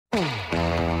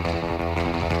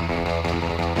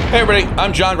Hey everybody,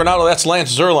 I'm John Granato. That's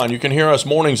Lance Zierlein. You can hear us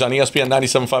mornings on ESPN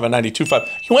 97.5 and 92.5.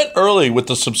 You went early with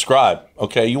the subscribe,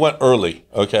 okay? You went early,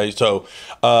 okay? So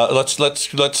let's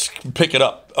pick it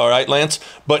up, all right, Lance?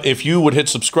 But if you would hit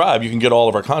subscribe, you can get all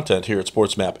of our content here at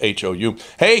SportsMap HOU.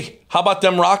 Hey, how about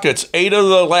them Rockets? 8 of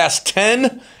the last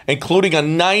 10, including a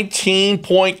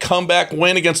 19-point comeback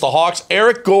win against the Hawks.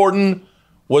 Eric Gordon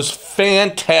was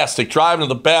fantastic, driving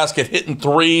to the basket, hitting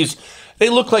threes. They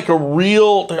look like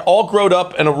they're all grown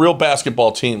up and a real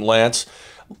basketball team, Lance.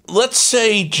 Let's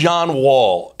say John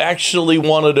Wall actually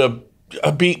wanted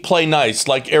to play nice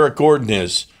like Eric Gordon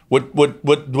is. Would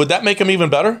that make him even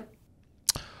better?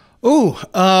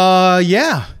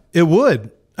 Yeah, it would.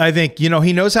 I think, he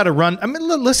knows how to run. I mean,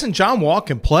 listen, John Wall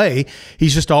can play.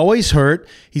 He's just always hurt.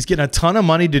 He's getting a ton of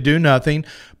money to do nothing.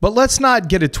 But let's not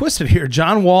get it twisted here.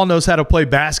 John Wall knows how to play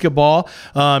basketball.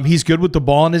 He's good with the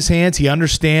ball in his hands. He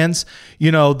understands,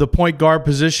 the point guard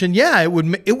position. Yeah, it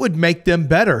would make them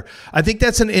better. I think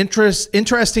that's an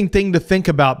interesting thing to think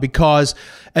about, because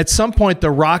at some point the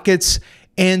Rockets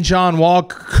and John Wall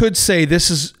could say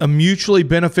this is a mutually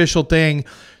beneficial thing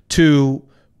to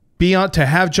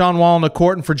have John Wall on the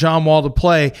court and for John Wall to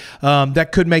play.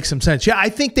 That could make some sense. Yeah, I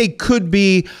think they could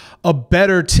be a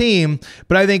better team,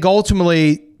 but I think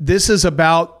ultimately this is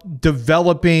about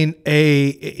developing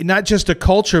not just a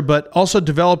culture, but also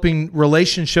developing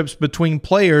relationships between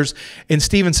players. And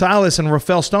Steven Silas and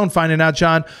Rafael Stone finding out,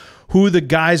 John, who the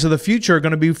guys of the future are going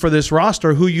to be for this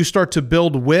roster, who you start to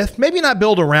build with. Maybe not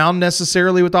build around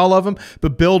necessarily with all of them,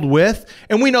 but build with.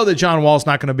 And we know that John Wall's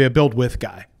not going to be a build with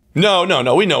guy. No.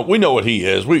 We know what he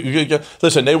is.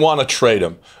 Listen, they want to trade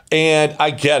him, and I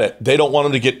get it. They don't want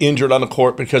him to get injured on the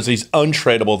court because he's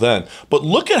untradeable then. But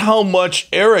look at how much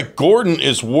Eric Gordon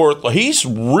is worth. He's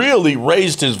really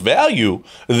raised his value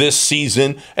this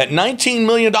season at $19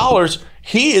 million.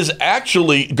 He is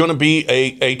actually going to be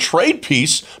a trade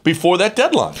piece before that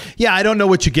deadline. Yeah, I don't know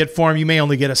what you get for him. You may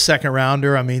only get a second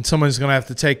rounder. I mean, someone's going to have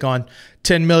to take on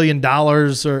 $10 million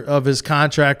of his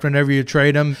contract whenever you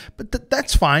trade him. But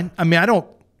that's fine. I mean, I don't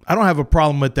have a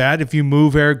problem with that. If you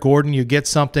move Eric Gordon, you get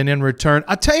something in return.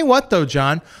 I'll tell you what, though,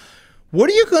 John. What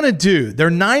are you going to do?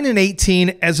 They're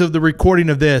 9-18 as of the recording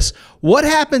of this. What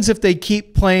happens if they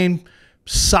keep playing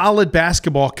solid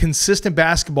basketball, consistent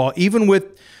basketball, even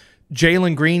with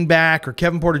Jalen Green back or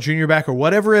Kevin Porter Jr. back or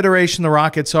whatever iteration the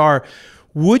Rockets are?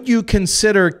 Would you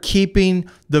consider keeping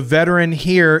the veteran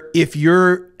here if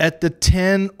you're at the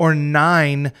 10 or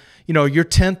 9, you're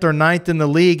 10th or 9th in the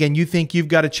league and you think you've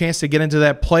got a chance to get into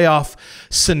that playoff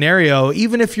scenario,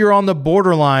 even if you're on the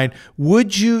borderline?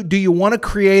 Do you want to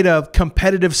create a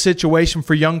competitive situation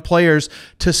for young players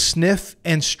to sniff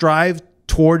and strive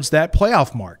towards that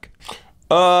playoff mark?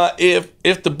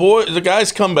 If the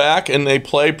guys come back and they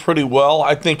play pretty well,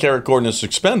 I think Eric Gordon is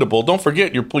expendable. Don't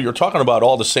forget, you're talking about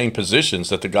all the same positions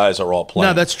that the guys are all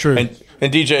playing. No, that's true.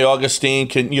 And DJ Augustine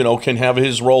can have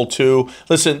his role too.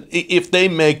 Listen, if they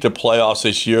make the playoffs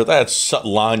this year, that's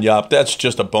lanyap. That's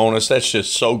just a bonus. That's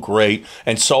just so great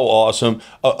and so awesome.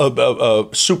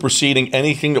 Superseding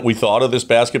anything that we thought of this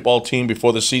basketball team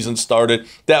before the season started,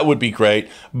 that would be great.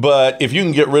 But if you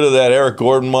can get rid of that Eric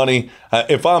Gordon money,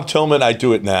 if I'm Tillman, I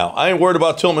do it now. I ain't worried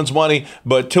about Tillman's money,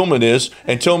 but Tillman is.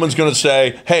 And Tillman's going to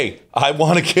say, hey, I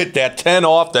want to get that 10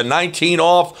 off, the 19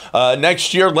 off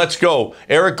next year. Let's go.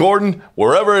 Eric Gordon,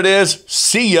 wherever it is,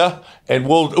 see ya. And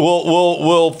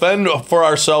we'll fend for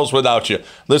ourselves without you.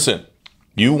 Listen,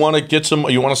 you want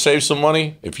to save some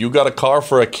money? If you got a car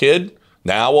for a kid,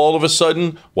 now, all of a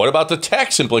sudden, what about the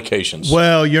tax implications?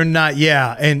 Well, you're not,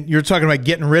 yeah. And you're talking about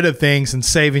getting rid of things and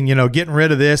saving, getting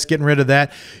rid of this, getting rid of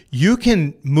that. You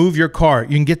can move your car.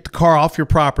 You can get the car off your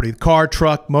property. The car,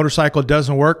 truck, motorcycle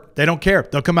doesn't work. They don't care.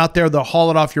 They'll come out there. They'll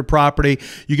haul it off your property.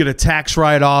 You get a tax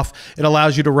write-off. It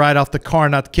allows you to write off the car,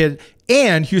 not the kid.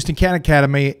 And Houston Cat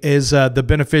Academy is the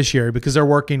beneficiary because they're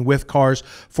working with Cars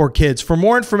for Kids. For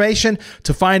more information,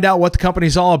 to find out what the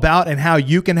company's all about and how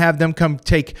you can have them come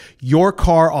take your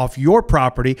car off your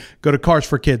property, go to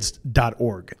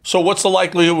carsforkids.org. So what's the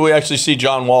likelihood we actually see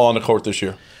John Wall on the court this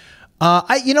year?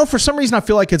 For some reason, I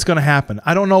feel like it's going to happen.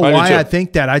 I don't know why I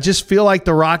think that. I just feel like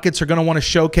the Rockets are going to want to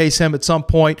showcase him at some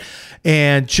point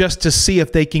and just to see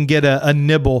if they can get a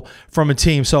nibble from a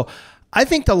team. So I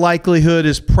think the likelihood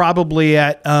is probably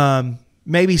at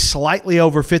maybe slightly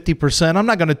over 50%. I'm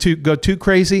not going to go too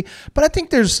crazy, but I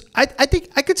think I think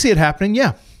I could see it happening,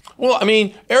 yeah. Well, I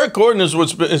mean, Eric Gordon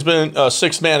has been a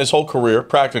sixth man his whole career,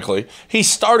 practically.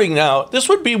 He's starting now. This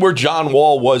would be where John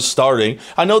Wall was starting.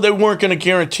 I know they weren't going to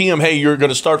guarantee him, hey, you're going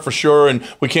to start for sure, and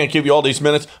we can't give you all these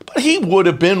minutes. But he would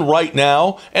have been right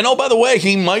now. And, oh, by the way,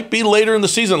 he might be later in the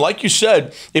season. Like you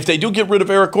said, if they do get rid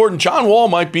of Eric Gordon, John Wall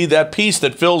might be that piece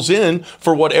that fills in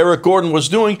for what Eric Gordon was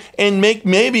doing and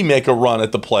maybe make a run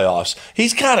at the playoffs.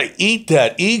 He's got to eat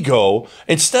that ego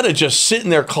instead of just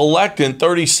sitting there collecting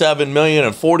 $37 million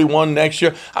and $41 next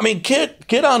year. I mean,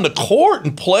 get on the court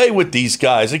and play with these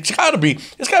guys. It's got to be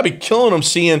killing him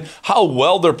seeing how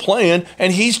well they're playing,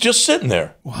 and he's just sitting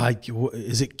there. Well,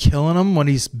 is it killing him when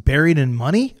he's buried in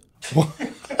money? Well,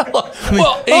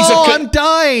 I'm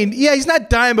dying. Yeah, he's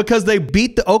not dying because they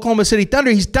beat the Oklahoma City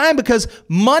Thunder. He's dying because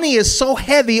money is so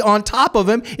heavy on top of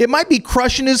him, it might be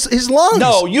crushing his lungs.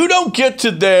 No, you don't get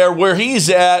to there where he's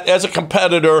at as a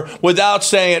competitor without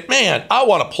saying, man, I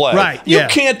want to play. Right, you yeah.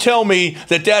 can't tell me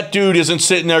that dude isn't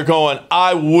sitting there going,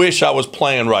 I wish I was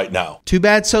playing right now. Too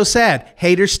bad, so sad.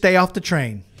 Haters, stay off the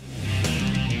train.